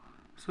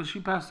 So she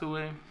passed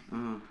away.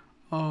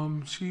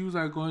 She was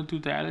like going through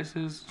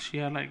dialysis. She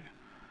had like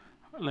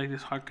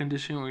this heart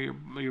condition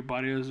where your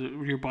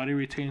body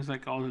retains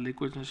like all the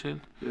liquids and shit.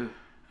 Yeah.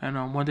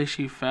 And one day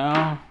she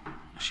fell,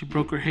 she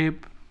broke her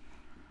hip.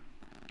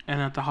 And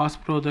at the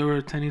hospital they were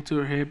attending to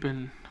her hip,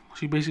 and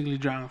she basically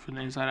drowned from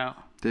the inside out.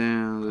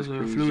 Damn, that's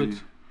crazy.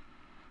 Fluids.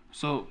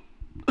 So,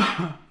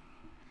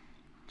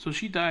 so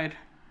she died.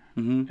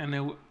 Mm-hmm. And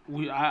then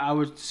I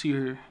would see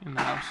her in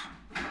the house.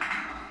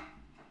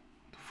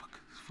 The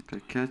fuck?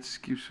 That cat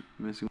just keeps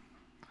messing.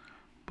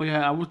 But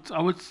yeah, I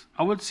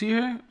would see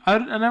her. I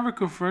never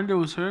confirmed it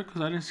was her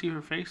because I didn't see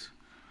her face.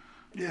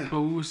 Yeah.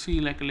 But we would see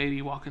like a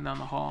lady walking down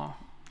the hall,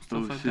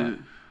 stuff like that.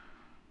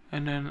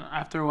 And then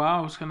after a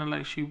while, it was kind of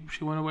like she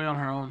went away on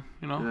her own,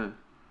 you know.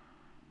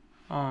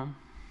 Yeah.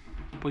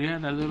 But yeah,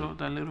 that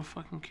little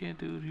fucking kid,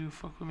 dude, he would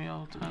fuck with me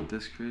all the time.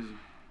 That's crazy.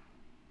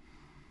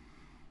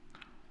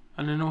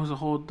 And then there was the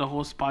whole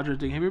Spadra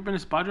thing. Have you ever been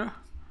to Spadra?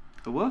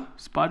 A what?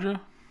 Spadra.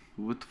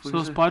 What the fuck?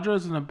 So Spadra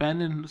is an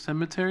abandoned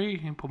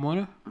cemetery in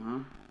Pomona.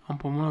 On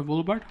Pomona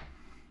Boulevard.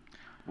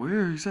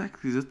 Where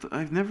exactly?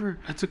 I've never.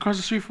 It's across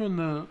the street from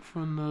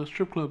the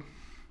strip club.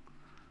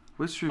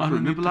 What strip club?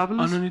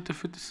 Underneath the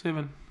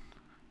 57.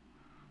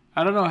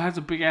 I don't know. It has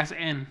a big ass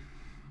N.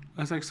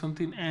 It's like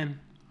something N.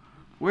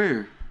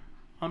 Where?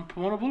 On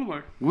Pomona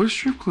Boulevard. What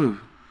strip club?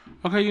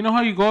 Okay, you know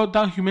how you go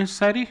down Humane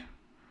Society?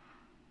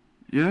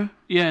 Yeah.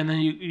 Yeah, and then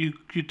you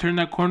turn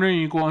that corner and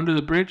you go under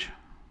the bridge.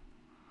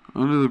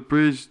 Under the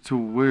bridge to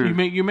where?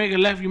 You make a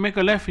left. You make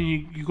a left and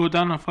you go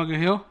down a fucking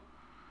hill.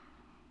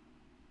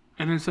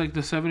 And it's like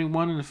the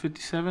 71 and the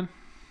 57.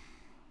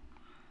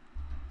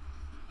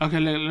 Okay,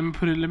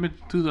 let me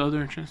do the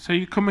other entrance. So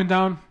you're coming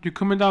down.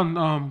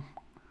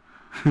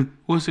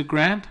 What's it,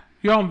 Grand?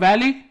 You're on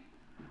Valley.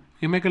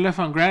 You make a left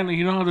on Grand, and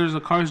you know how there's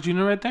a Cars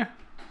Jr. right there.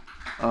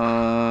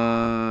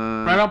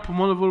 Right on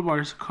Pomona Boulevard,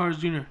 there's a Cars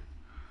Jr.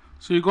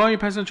 So you go and you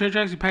pass the train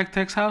tracks, you pass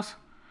Tech's house,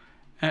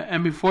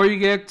 and before you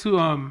get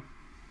to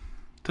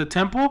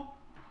Temple,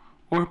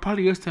 or it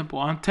probably is Temple.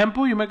 On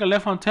Temple, you make a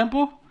left on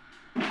Temple.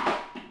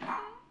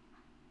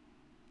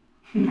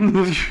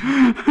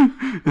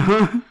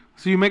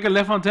 So you make a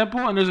left on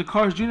Temple, and there's a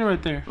Cars Jr.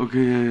 right there.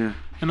 Okay, yeah.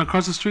 And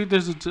across the street,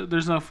 there's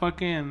a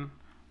fucking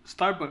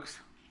Starbucks.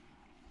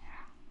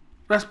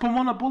 That's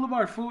Pomona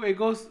Boulevard, fool. It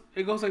goes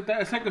like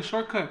that. It's like a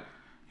shortcut.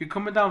 You're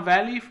coming down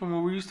Valley from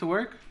where we used to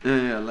work.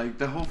 Yeah, like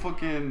the whole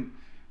fucking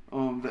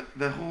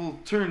that whole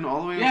turn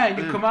all the way. Yeah,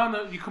 you come out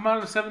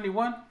on the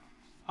 71,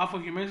 off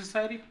of Humane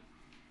Society.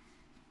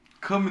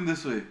 Coming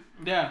this way.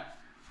 Yeah,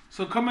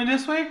 so coming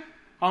this way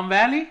on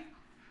Valley.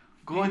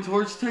 Going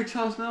towards Tech's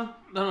house now?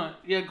 No.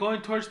 Yeah,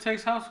 going towards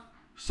Tech's house.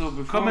 So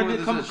before come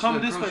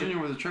this way.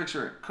 Where the tracks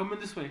are at. Coming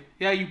this way.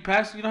 Yeah, you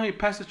pass. You know how you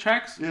pass the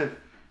tracks. Yeah.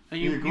 And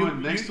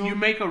you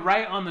make a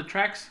right on the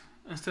tracks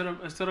instead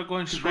of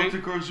going straight. To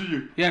go to Cars Jr.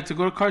 Yeah, to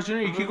go to Cars Jr.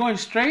 You keep going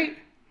straight.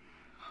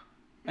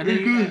 And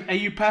then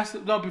you pass.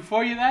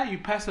 Before you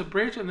pass a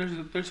bridge, and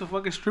there's a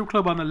fucking strip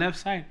club on the left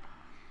side.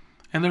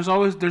 And there's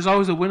always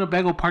a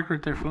Winnebago parked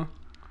right there, fool.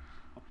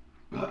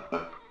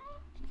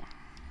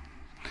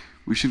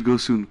 We should go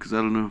soon, cause I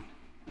don't know.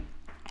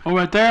 Oh,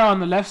 right there on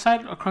the left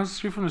side, across the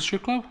street from the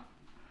strip club,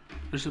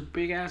 there's a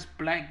big ass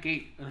black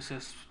gate and it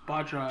says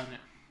Spadra on it.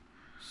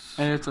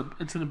 And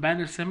it's an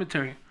abandoned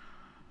cemetery.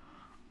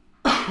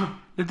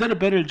 They did a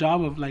better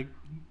job of like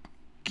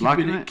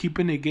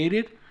keeping it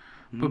gated.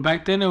 Mm-hmm. But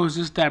back then it was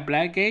just that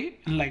black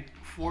gate and like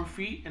 4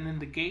 feet, and then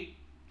the gate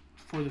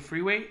for the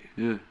freeway.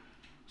 Yeah.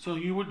 So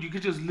you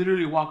could just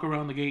literally walk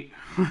around the gate.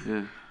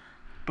 Yeah.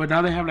 But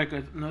now they have like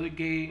another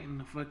gate,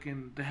 and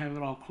they have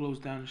it all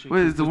closed down and shit.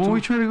 Wait, is the one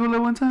we tried to go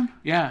that one time?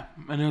 Yeah,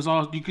 and it was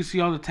all, you can see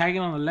all the tagging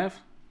on the left,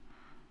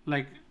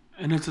 like,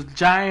 and it's a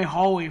giant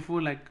hallway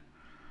full, like,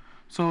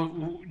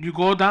 so you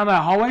go down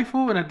that hallway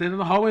full, and at the end of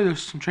the hallway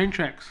there's some train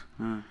tracks.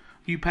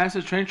 You pass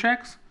the train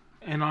tracks,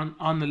 and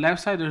on the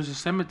left side there's a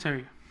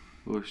cemetery.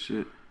 Oh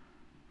shit!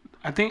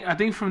 I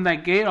think from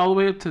that gate all the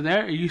way up to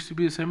there, it used to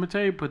be a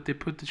cemetery, but they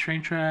put the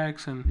train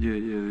tracks and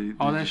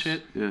all that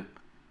shit. Yeah.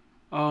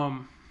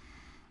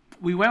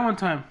 We went one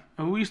time,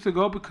 and we used to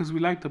go because we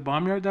liked the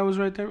bombyard that was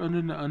right there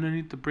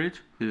underneath the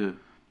bridge. Yeah.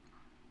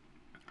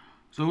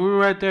 So we were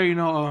right there,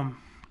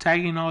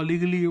 tagging all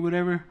legally or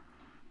whatever,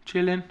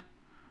 chilling,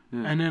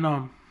 Yeah. and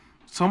then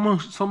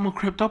someone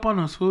crept up on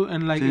us, fool,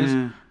 and like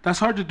that's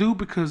hard to do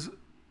because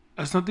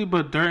it's nothing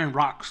but dirt and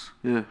rocks.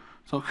 Yeah.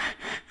 So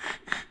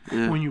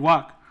Yeah. when you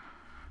walk,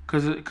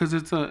 cause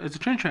it's a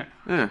train track.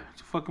 Yeah.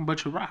 It's a fucking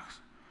bunch of rocks.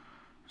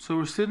 So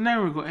we're sitting there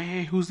and we go,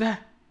 hey, who's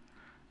that?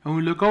 And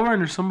we look over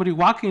and there's somebody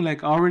walking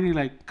like already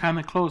like kind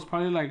of close,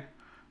 probably like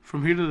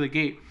from here to the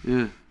gate.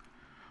 Yeah.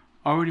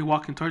 Already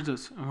walking towards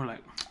us, and we're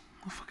like, what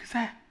the fuck is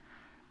that?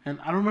 And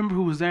I don't remember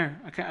who was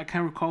there. I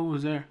can't recall who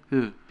was there.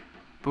 Yeah.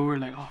 But we're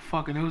like, oh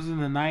fuck, and it was in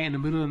the night, in the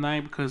middle of the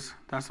night, because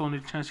that's the only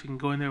chance you can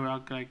go in there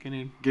without like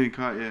getting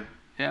caught. Yeah.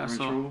 Yeah.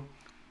 So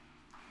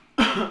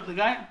the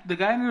guy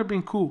ended up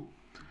being cool.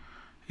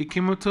 He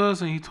came up to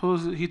us and he told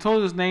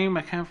us his name.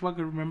 I can't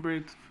fucking remember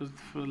it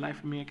for the life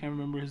of me. I can't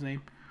remember his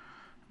name.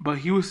 But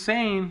he was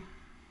saying,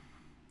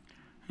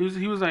 he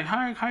was like,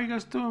 hi, how you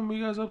guys doing? What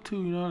you guys up to?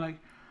 Like,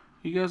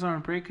 you guys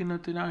aren't breaking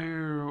nothing out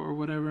here or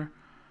whatever.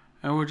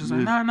 And we're just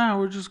like, nah,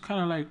 we're just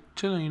kind of like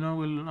chilling, we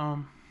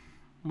don't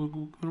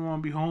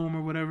want to be home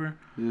or whatever.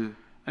 Yeah.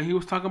 And he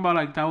was talking about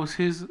like that was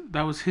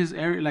his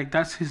area, like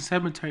that's his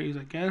cemetery. He's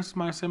like, yeah, it's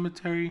my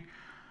cemetery.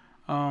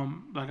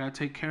 Like I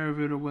take care of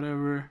it or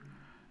whatever.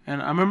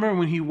 And I remember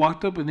when he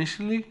walked up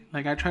initially,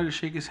 like I tried to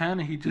shake his hand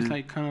and he just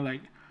like kind of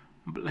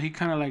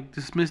like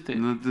dismissed it.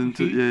 Nothing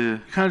to,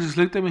 He kind of just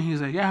looked at me and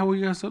he's like, yeah, what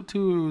you guys up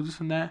to? Or this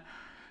and that.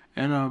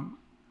 And I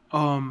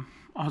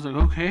was like,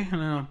 okay.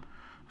 And then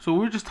so we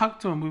were just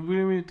talking to him. We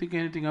didn't really think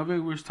anything of it.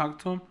 We were just talking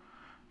to him.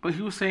 But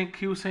he was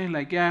saying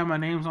like, yeah, my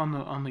name's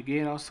on the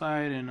gate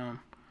outside. And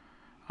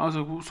I was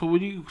like, well, so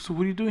what are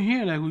you doing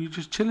here? Like, were you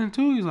just chilling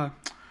too?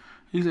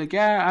 He's like,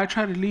 yeah, I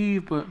try to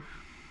leave, but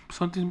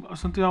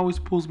something always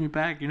pulls me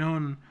back,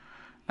 and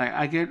like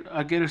I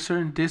get a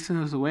certain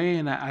distance away,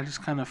 and I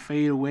just kind of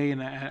fade away,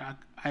 and I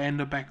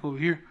end up back over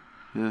here.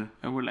 Yeah.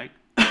 And we're like,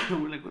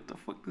 what the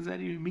fuck does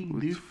that even mean,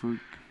 dude? Fuck?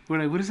 We're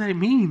like, what does that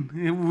mean?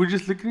 And we're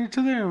just looking at each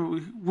other,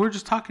 and we're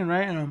just talking,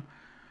 right? And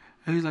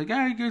he's like,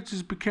 yeah, you guys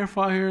just be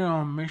careful out here.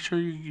 Make sure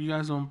you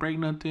guys don't break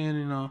nothing.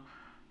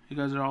 You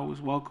guys are always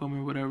welcome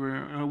or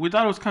whatever. We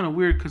thought it was kind of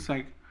weird because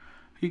like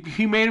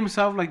he made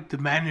himself like the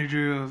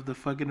manager of the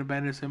fucking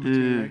abandoned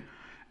cemetery. Yeah. Right?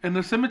 And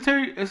the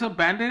cemetery is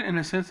abandoned in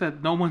the sense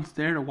that no one's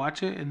there to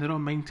watch it, and they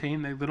don't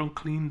maintain, like they don't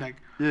clean like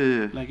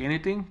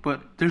anything.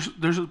 But there's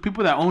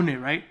people that own it,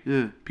 right?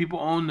 Yeah. People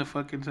own the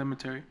fucking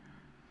cemetery.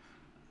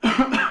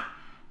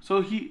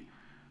 So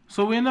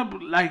we end up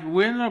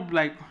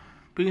like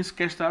being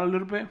sketched out a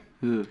little bit.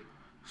 Yeah.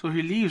 So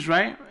he leaves,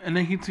 right? And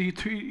then he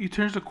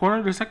turns the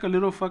corner. There's like a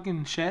little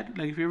fucking shed.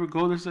 Like if you ever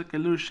go, there's like a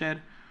little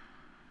shed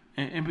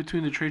in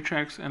between the train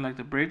tracks and like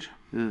the bridge.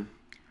 Yeah.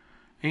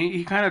 And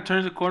he kind of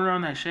turns the corner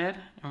on that shed,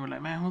 and we're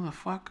like, man, who the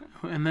fuck?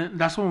 And then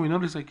that's when we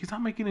notice, like, he's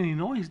not making any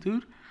noise,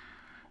 dude.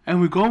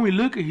 And we go and we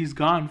look, and he's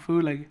gone,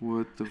 fool. Like,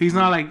 what the he's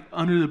fuck? not like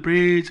under the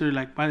bridge or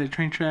like by the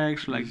train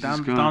tracks or like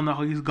down the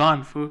hall. He's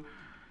gone, fool.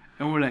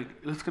 And we're like,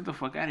 let's get the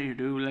fuck out of here,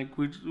 dude. Like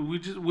we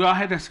all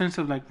had that sense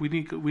of like we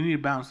need to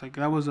bounce. Like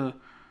that was a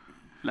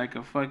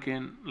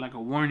fucking like a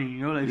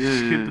warning, like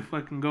just get the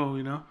fucking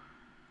go,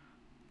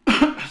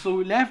 So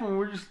we left and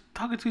we're just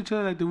talking to each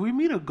other like, did we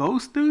meet a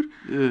ghost, dude?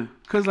 Yeah.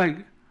 Cause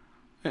like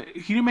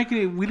he didn't make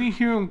it. We didn't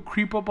hear him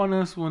creep up on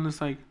us when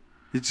it's like.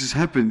 It just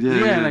happened,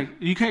 yeah. Yeah, like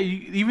you can't.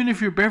 Even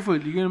if you're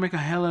barefoot, you're gonna make a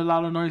hella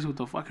lot of noise with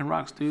the fucking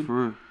rocks, dude. For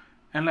real.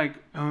 And like,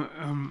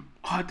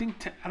 I think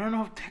I don't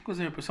know if Tech was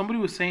there, but somebody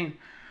was saying,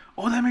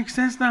 "Oh, that makes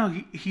sense now.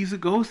 He's a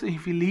ghost, and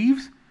if he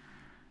leaves,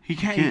 he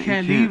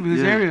can't leave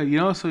his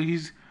area, So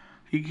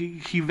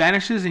he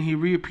vanishes and he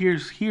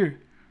reappears here,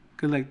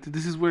 cause like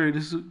this is.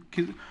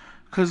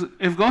 Because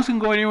if ghosts can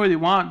go anywhere they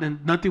want,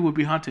 then nothing would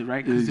be haunted,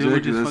 right?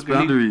 Exactly. That's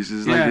boundaries.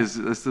 It's like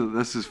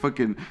that's his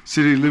fucking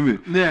city limit.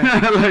 Yeah.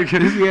 Like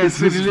it's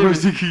city as far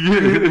as he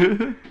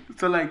can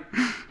get.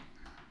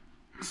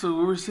 So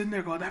we were sitting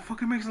there going, that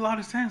fucking makes a lot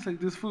of sense. Like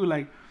this fool,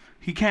 like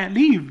he can't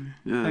leave.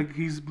 Yeah. Like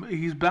he's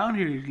bound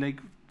here, like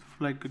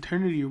for like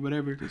eternity or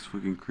whatever. That's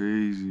fucking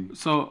crazy.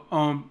 So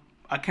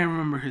I can't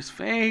remember his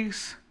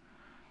face.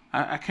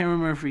 I can't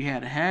remember if he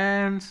had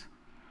hands.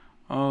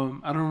 I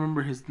don't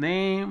remember his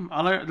name.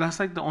 That's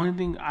like the only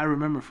thing I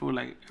remember for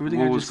like everything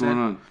what I was just going said.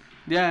 on?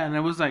 Yeah, and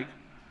it was like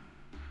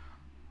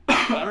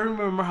I don't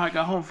remember how I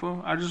got home,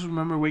 fool. I just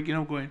remember waking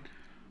up going,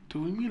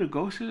 "Did we meet a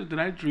ghost here? Did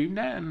I dream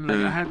that?" And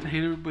like I had to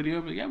hit everybody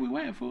up. Like, yeah, we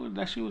went, fool.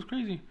 That shit was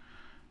crazy.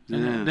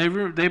 And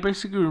they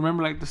basically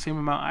remember like the same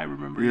amount I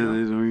remember. Yeah,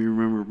 they don't even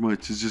remember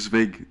much. It's just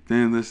vague.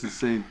 Damn, that's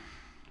insane.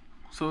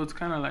 So it's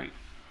kind of like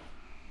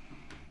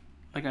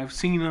I've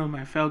seen them,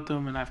 I felt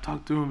them, and I've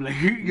talked to them. Like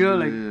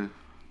like.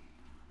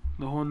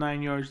 The whole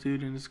 9 yards,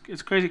 dude, and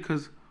it's crazy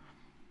because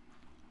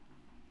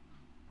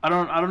I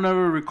don't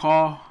ever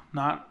recall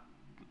not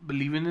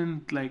believing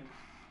in like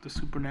the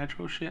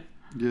supernatural shit.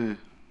 Yeah.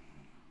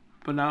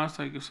 But now it's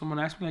like if someone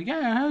asks me like,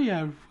 yeah, hell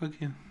yeah,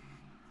 fucking.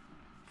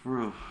 For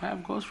real. I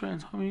have ghost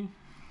friends, homie.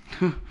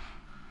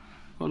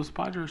 Go to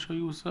Spadra, show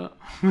you what's up.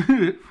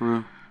 For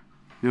real.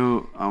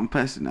 Yo, I'm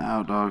passing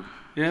out, dog.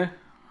 Yeah,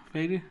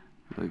 faded.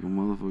 Like a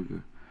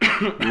motherfucker.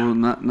 Well,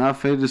 not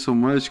faded so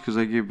much because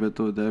I gave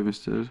Beto a dab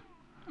instead.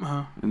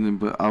 And then,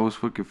 but I was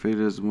fucking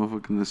faded as a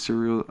motherfucking the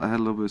cereal. I had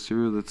a little bit of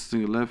cereal that's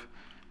still left.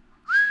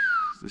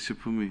 They should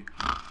put me.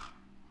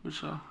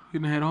 Which you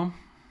gonna head home?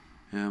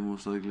 Yeah,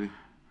 most likely.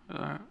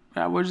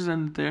 Yeah, we'll just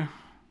end it there.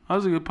 That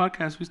was a good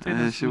podcast. We stayed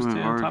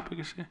on topic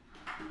and shit.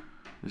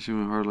 That shit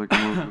went hard like a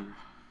motherfucker.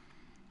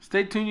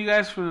 Stay tuned, you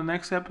guys, for the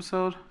next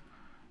episode.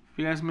 If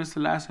you guys missed the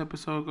last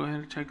episode, go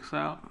ahead and check us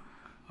out.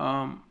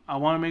 I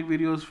want to make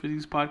videos for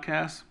these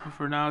podcasts, but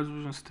for now, we're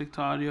going to stick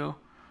to audio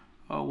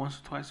once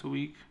or twice a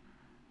week.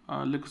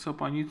 Look us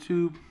up on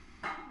YouTube.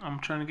 I'm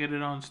trying to get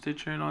it on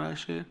Stitcher and all that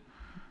shit.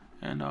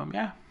 And,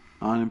 yeah.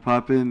 On and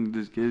poppin'.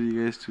 Just get it.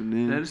 You guys tune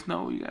in. Let us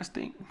know what you guys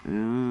think.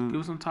 Yeah.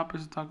 Give us some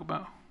topics to talk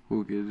about.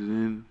 We'll get it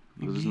in.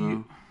 Let us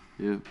know.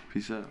 Yeah.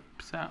 Peace out.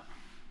 Peace out.